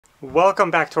Welcome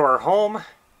back to our home.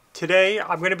 Today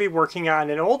I'm going to be working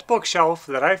on an old bookshelf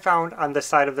that I found on the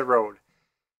side of the road.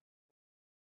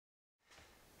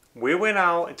 We went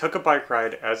out and took a bike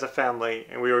ride as a family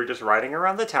and we were just riding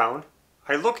around the town.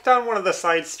 I looked down one of the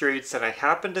side streets and I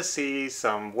happened to see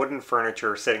some wooden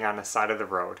furniture sitting on the side of the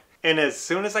road. And as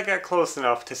soon as I got close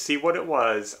enough to see what it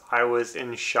was, I was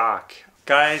in shock.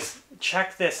 Guys,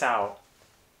 check this out.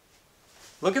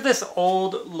 Look at this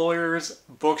old lawyer's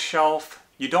bookshelf.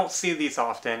 You don't see these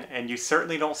often, and you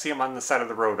certainly don't see them on the side of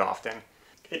the road often.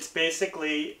 It's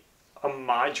basically a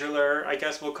modular, I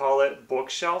guess we'll call it,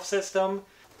 bookshelf system.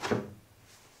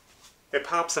 It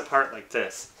pops apart like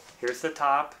this. Here's the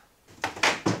top.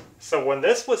 So when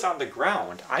this was on the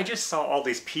ground, I just saw all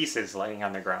these pieces laying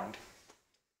on the ground.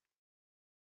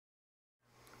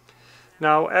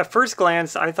 Now, at first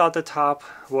glance, I thought the top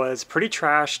was pretty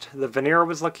trashed. The veneer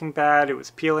was looking bad, it was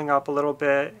peeling up a little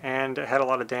bit, and it had a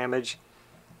lot of damage.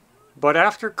 But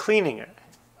after cleaning it,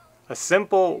 a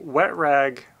simple wet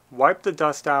rag, wipe the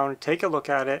dust down, take a look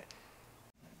at it.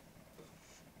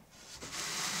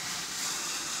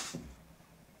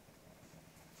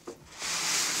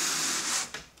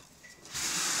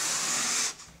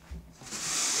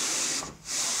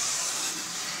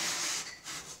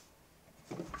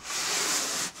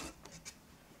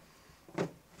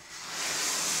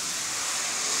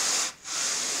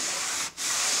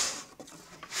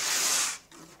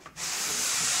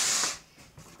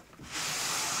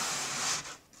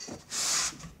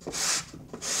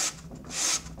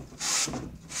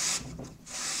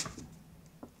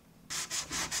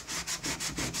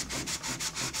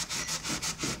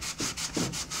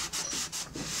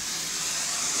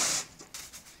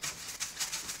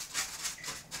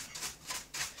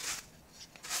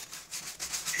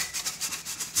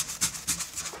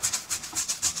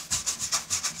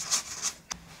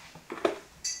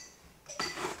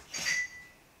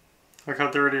 Look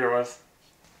how dirty it was.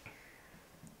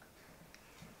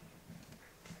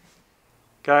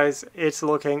 Guys, it's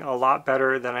looking a lot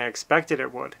better than I expected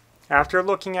it would. After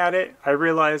looking at it, I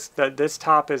realized that this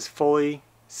top is fully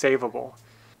savable.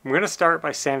 I'm going to start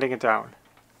by sanding it down.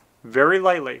 Very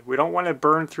lightly. We don't want to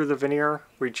burn through the veneer.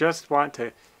 We just want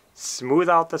to smooth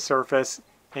out the surface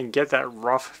and get that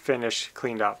rough finish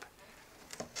cleaned up.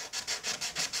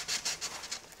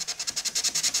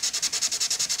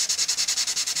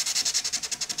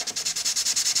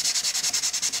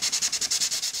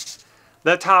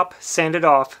 The top sanded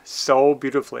off so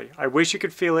beautifully. I wish you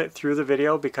could feel it through the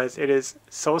video because it is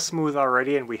so smooth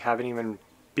already and we haven't even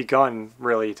begun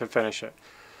really to finish it.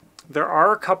 There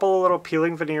are a couple of little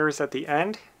peeling veneers at the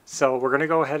end, so we're going to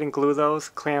go ahead and glue those,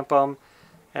 clamp them,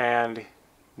 and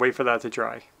wait for that to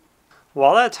dry.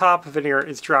 While that top veneer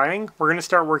is drying, we're going to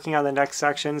start working on the next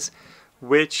sections,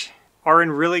 which are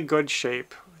in really good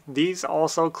shape. These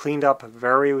also cleaned up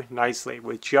very nicely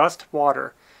with just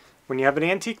water. When you have an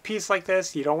antique piece like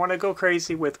this, you don't want to go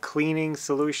crazy with cleaning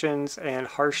solutions and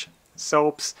harsh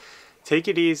soaps. Take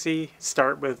it easy,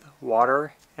 start with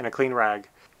water and a clean rag.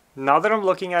 Now that I'm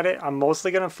looking at it, I'm mostly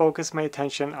going to focus my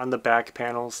attention on the back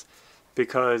panels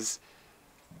because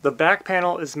the back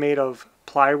panel is made of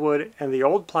plywood and the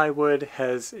old plywood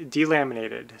has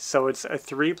delaminated. So it's a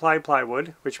 3-ply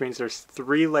plywood, which means there's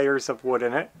 3 layers of wood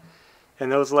in it, and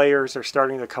those layers are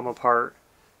starting to come apart.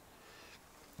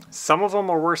 Some of them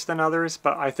are worse than others,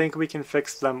 but I think we can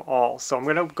fix them all. So I'm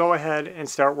going to go ahead and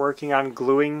start working on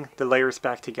gluing the layers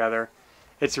back together.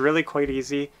 It's really quite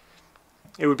easy.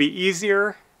 It would be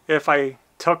easier if I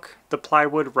took the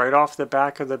plywood right off the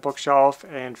back of the bookshelf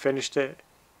and finished it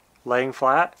laying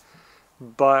flat,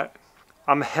 but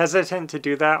I'm hesitant to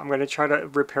do that. I'm going to try to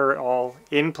repair it all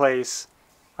in place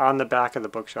on the back of the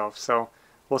bookshelf. So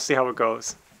we'll see how it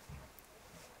goes.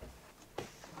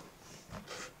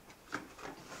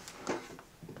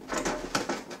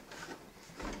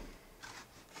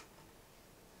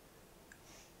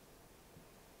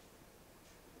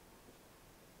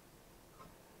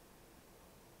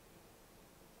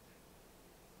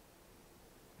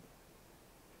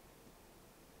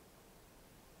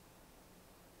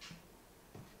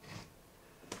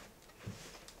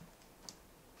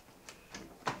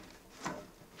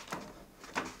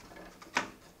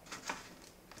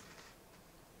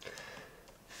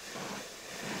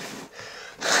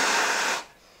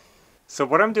 So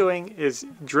what I'm doing is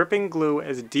dripping glue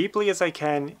as deeply as I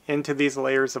can into these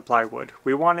layers of plywood.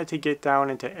 We want it to get down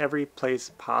into every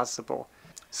place possible.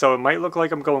 So it might look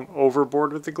like I'm going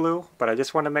overboard with the glue, but I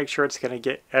just want to make sure it's going to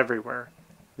get everywhere.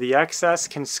 The excess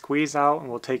can squeeze out and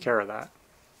we'll take care of that.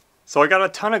 So I got a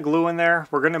ton of glue in there.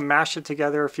 We're going to mash it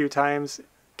together a few times,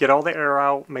 get all the air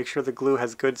out, make sure the glue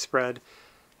has good spread,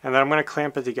 and then I'm going to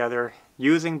clamp it together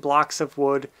using blocks of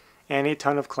wood and a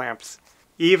ton of clamps.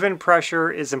 Even pressure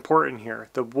is important here.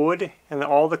 The wood and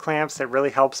all the clamps, that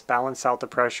really helps balance out the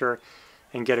pressure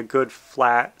and get a good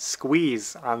flat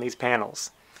squeeze on these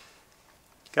panels.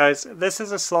 Guys, this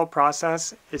is a slow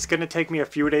process. It's going to take me a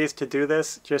few days to do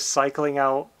this, just cycling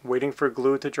out, waiting for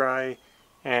glue to dry,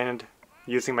 and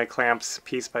using my clamps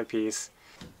piece by piece.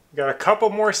 Got a couple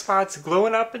more spots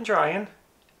gluing up and drying,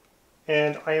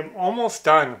 and I am almost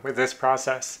done with this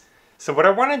process. So what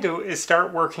I want to do is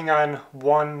start working on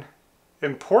one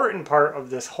important part of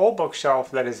this whole bookshelf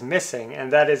that is missing,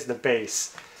 and that is the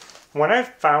base. When I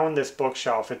found this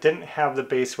bookshelf, it didn't have the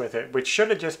base with it, which should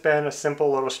have just been a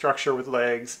simple little structure with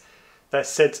legs that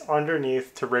sits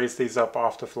underneath to raise these up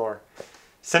off the floor.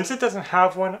 Since it doesn't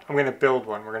have one, I'm going to build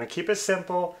one. We're going to keep it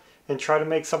simple and try to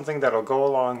make something that'll go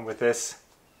along with this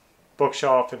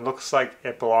bookshelf and looks like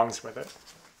it belongs with it.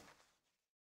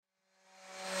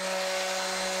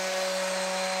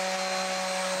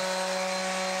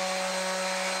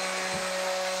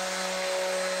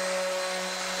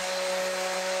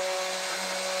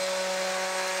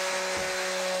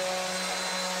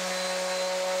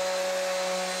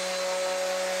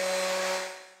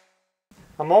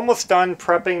 I'm almost done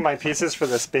prepping my pieces for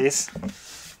this base.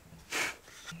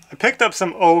 I picked up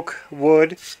some oak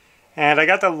wood, and I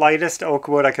got the lightest oak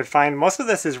wood I could find. Most of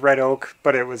this is red oak,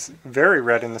 but it was very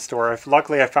red in the store.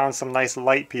 Luckily I found some nice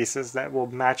light pieces that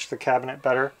will match the cabinet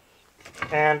better.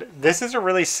 And this is a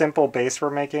really simple base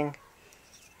we're making.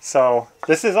 So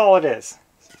this is all it is.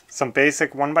 Some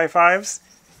basic 1x5s,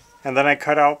 and then I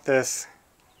cut out this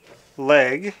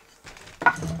leg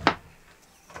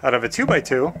out of a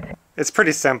 2x2. It's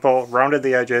pretty simple, rounded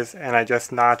the edges, and I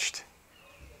just notched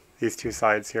these two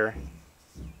sides here.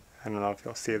 I don't know if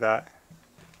you'll see that.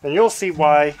 And you'll see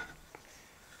why.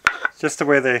 Just the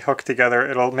way they hook together,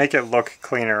 it'll make it look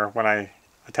cleaner when I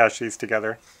attach these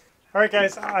together. Alright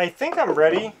guys, I think I'm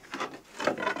ready.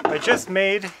 I just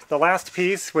made the last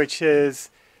piece, which is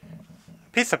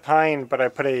a piece of pine, but I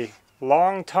put a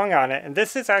long tongue on it, and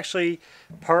this is actually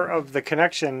part of the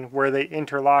connection where they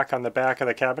interlock on the back of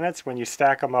the cabinets. When you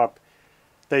stack them up,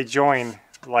 they join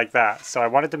like that. So I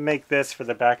wanted to make this for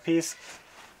the back piece.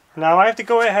 Now I have to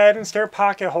go ahead and start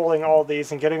pocket holing all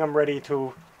these and getting them ready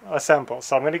to assemble.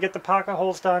 So I'm going to get the pocket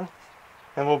holes done,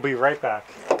 and we'll be right back.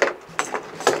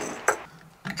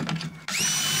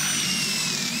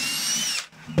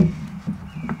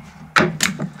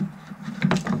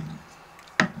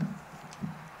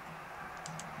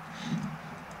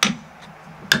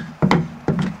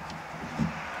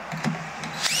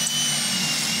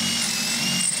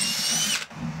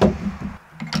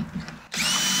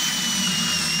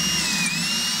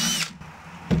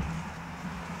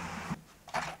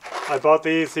 I bought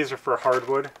these are for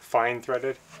hardwood, fine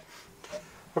threaded.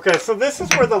 Okay, so this is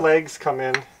where the legs come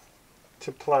in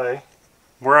to play.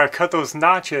 Where I cut those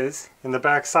notches in the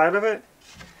back side of it,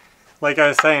 like I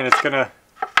was saying, it's gonna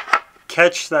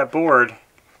catch that board.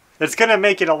 It's gonna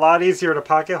make it a lot easier to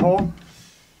pocket hole,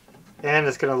 and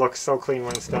it's gonna look so clean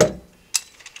when it's done.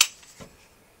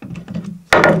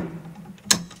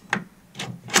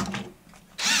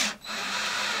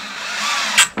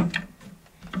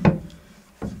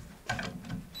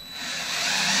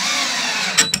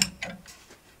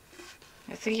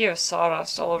 I think you have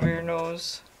sawdust all over your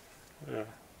nose. Yeah.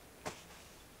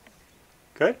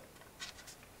 Good?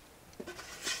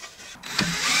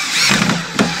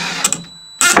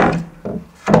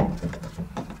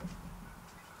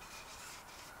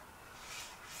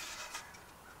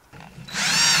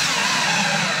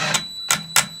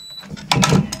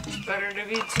 Better to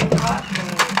be too hot than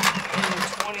in the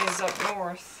 20s up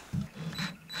north.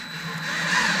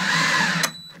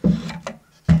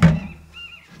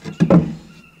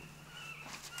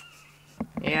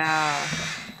 Yeah.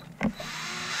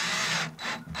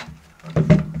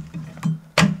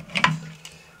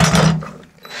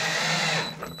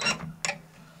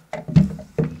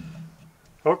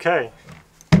 Okay.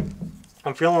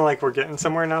 I'm feeling like we're getting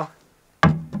somewhere now.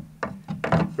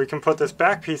 We can put this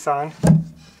back piece on.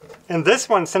 And this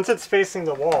one, since it's facing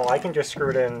the wall, I can just screw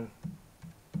it in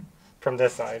from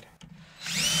this side.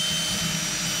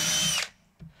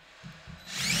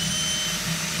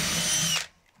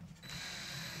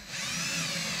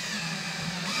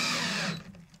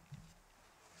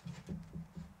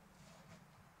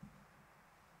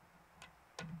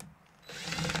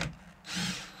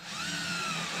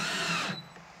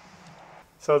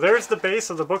 So there's the base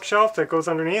of the bookshelf that goes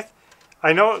underneath.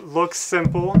 I know it looks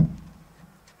simple,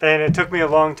 and it took me a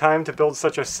long time to build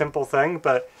such a simple thing,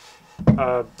 but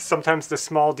sometimes the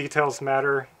small details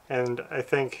matter, and I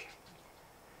think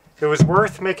it was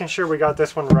worth making sure we got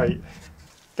this one right.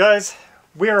 Guys,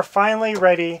 we are finally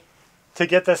ready to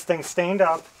get this thing stained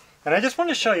up. And I just want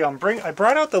to show you, I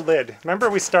brought out the lid. Remember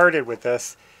we started with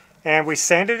this and we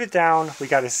sanded it down. We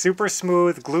got it super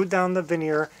smooth, glued down the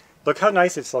veneer. Look how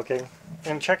nice it's looking.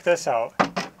 And check this out.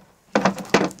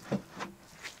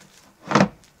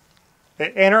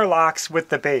 It interlocks with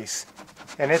the base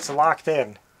and it's locked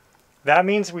in. That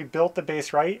means we built the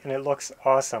base right and it looks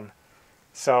awesome.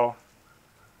 So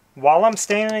while I'm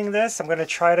staining this, I'm going to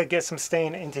try to get some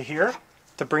stain into here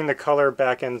to bring the color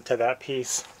back into that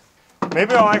piece.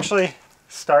 Maybe I'll actually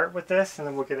start with this and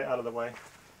then we'll get it out of the way.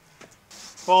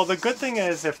 Well, the good thing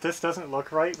is if this doesn't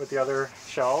look right with the other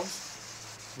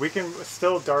shelves, we can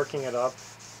still darken it up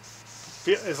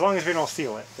as long as we don't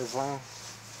seal it.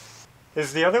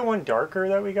 Is the other one darker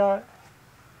that we got?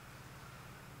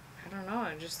 I don't know,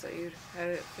 I just thought you'd had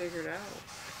it figured out.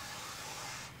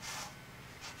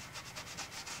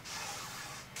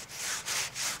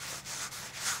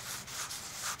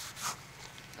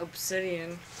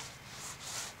 Obsidian.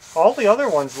 All the other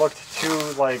ones looked too,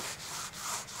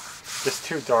 just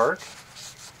too dark.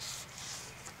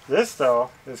 This,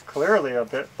 though, is clearly a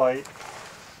bit light.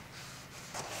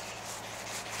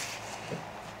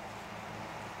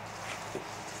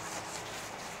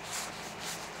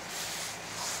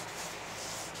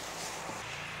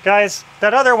 Guys,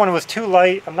 that other one was too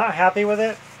light. I'm not happy with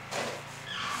it.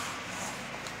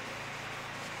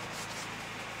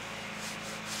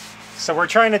 So we're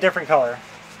trying a different color.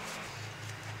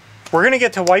 We're gonna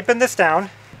get to wiping this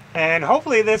down, and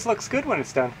hopefully this looks good when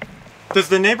it's done. Does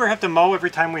the neighbor have to mow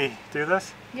every time we do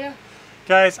this? Yeah.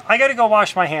 Guys, I gotta go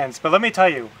wash my hands, but let me tell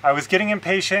you, I was getting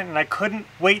impatient and I couldn't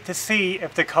wait to see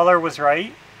if the color was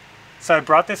right. So I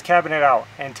brought this cabinet out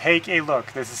and take a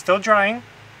look. This is still drying.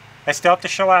 I still have to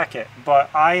shellac it,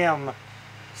 but I am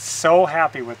so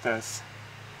happy with this.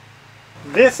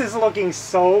 This is looking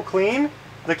so clean.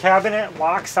 The cabinet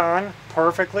locks on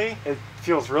perfectly. It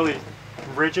feels really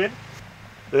rigid.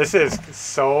 This is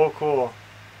so cool.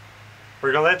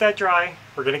 We're gonna let that dry.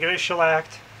 We're gonna get it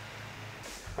shellacked.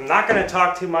 I'm not gonna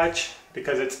talk too much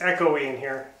because it's echoey in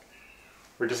here.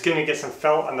 We're just gonna get some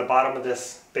felt on the bottom of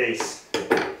this base.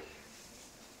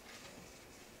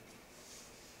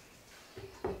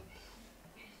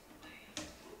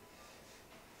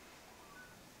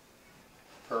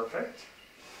 Perfect.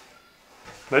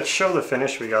 Let's show the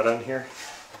finish we got on here.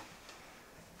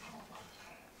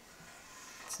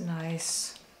 It's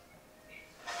nice.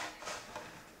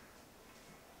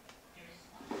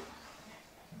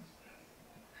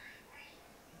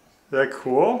 Is that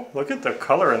cool? Look at the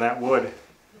color in that wood.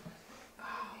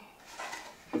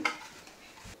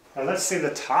 And let's see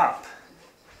the top.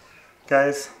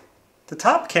 Guys, the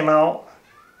top came out,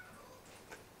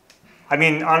 I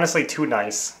mean, honestly too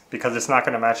nice because it's not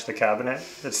going to match the cabinet.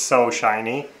 It's so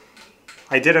shiny.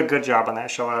 I did a good job on that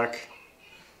shellac.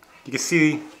 You can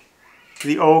see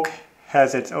the oak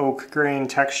has its oak grain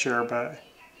texture, but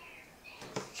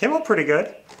it came out pretty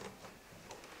good.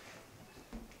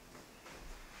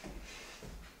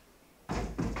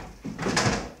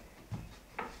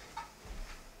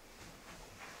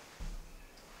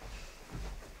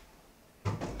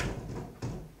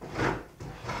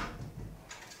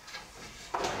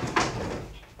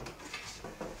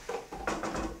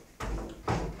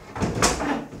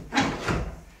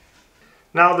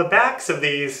 Now the backs of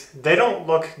these, they don't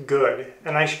look good,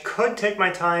 and I could take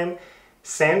my time,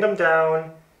 sand them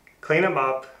down, clean them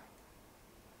up,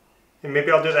 and maybe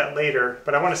I'll do that later,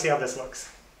 but I want to see how this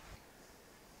looks.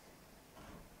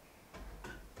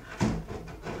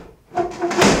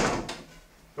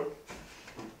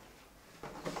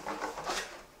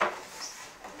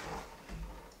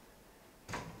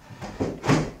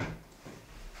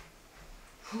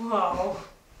 Wow.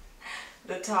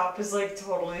 The top is like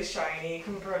totally shiny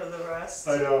compared to the rest.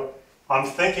 I know. I'm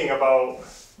thinking about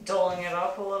dulling it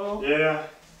up a little. Yeah.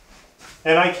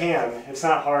 And I can. It's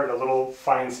not hard. A little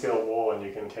fine steel wool and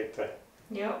you can take the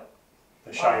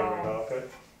shine right off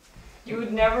it. You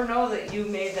would never know that you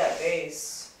made that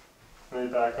base. Let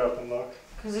me back up and look.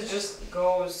 Because it just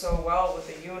goes so well with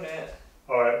the unit.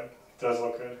 Oh, it does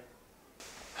look good.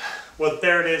 Well,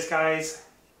 there it is, guys.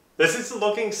 This is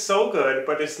looking so good,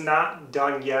 but it's not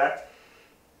done yet.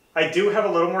 I do have a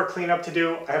little more cleanup to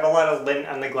do. I have a lot of lint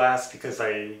on the glass because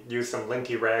I used some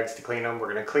linty rags to clean them.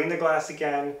 We're going to clean the glass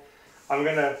again. I'm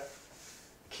going to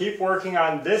keep working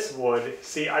on this wood.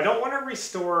 See, I don't want to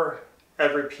restore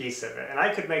every piece of it, and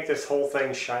I could make this whole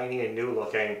thing shiny and new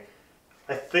looking.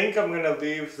 I think I'm going to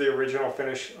leave the original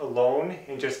finish alone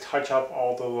and just touch up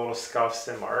all the little scuffs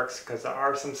and marks because there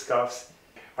are some scuffs.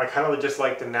 I kind of just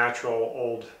like the natural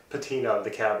old patina of the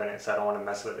cabinet, so I don't want to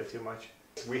mess with it too much.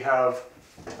 We have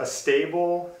a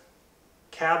stable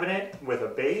cabinet with a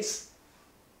base,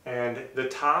 and the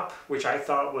top, which I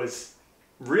thought was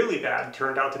really bad,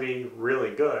 turned out to be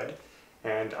really good.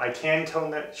 And I can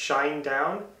tone that shine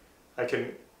down. I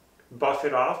can buff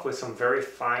it off with some very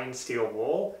fine steel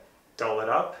wool, dull it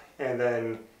up, and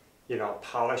then, you know,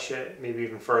 polish it maybe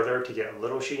even further to get a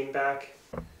little sheen back.